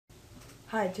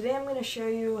Hi, today I'm going to show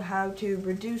you how to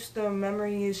reduce the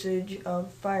memory usage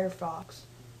of Firefox,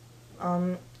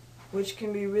 which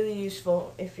can be really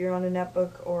useful if you're on a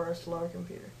netbook or a slower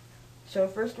computer. So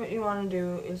first what you want to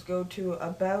do is go to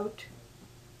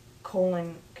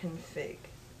about:config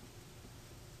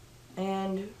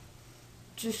and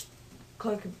just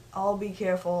click I'll be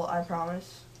careful, I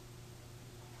promise,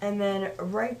 and then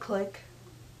right click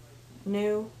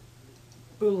new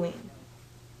boolean,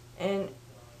 and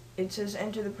it says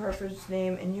enter the preference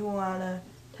name, and you want to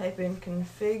type in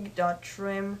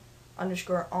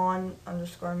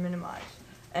config.trim_on_minimize,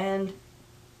 and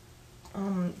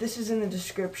this is in the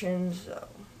description, so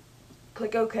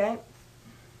click OK,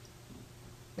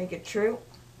 make it true,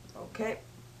 OK,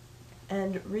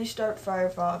 and restart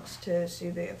Firefox to see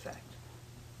the effect.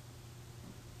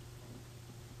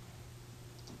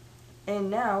 And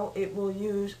now it will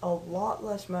use a lot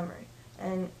less memory,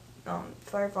 and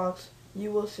Firefox, you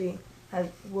will see,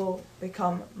 will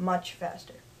become much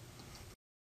faster.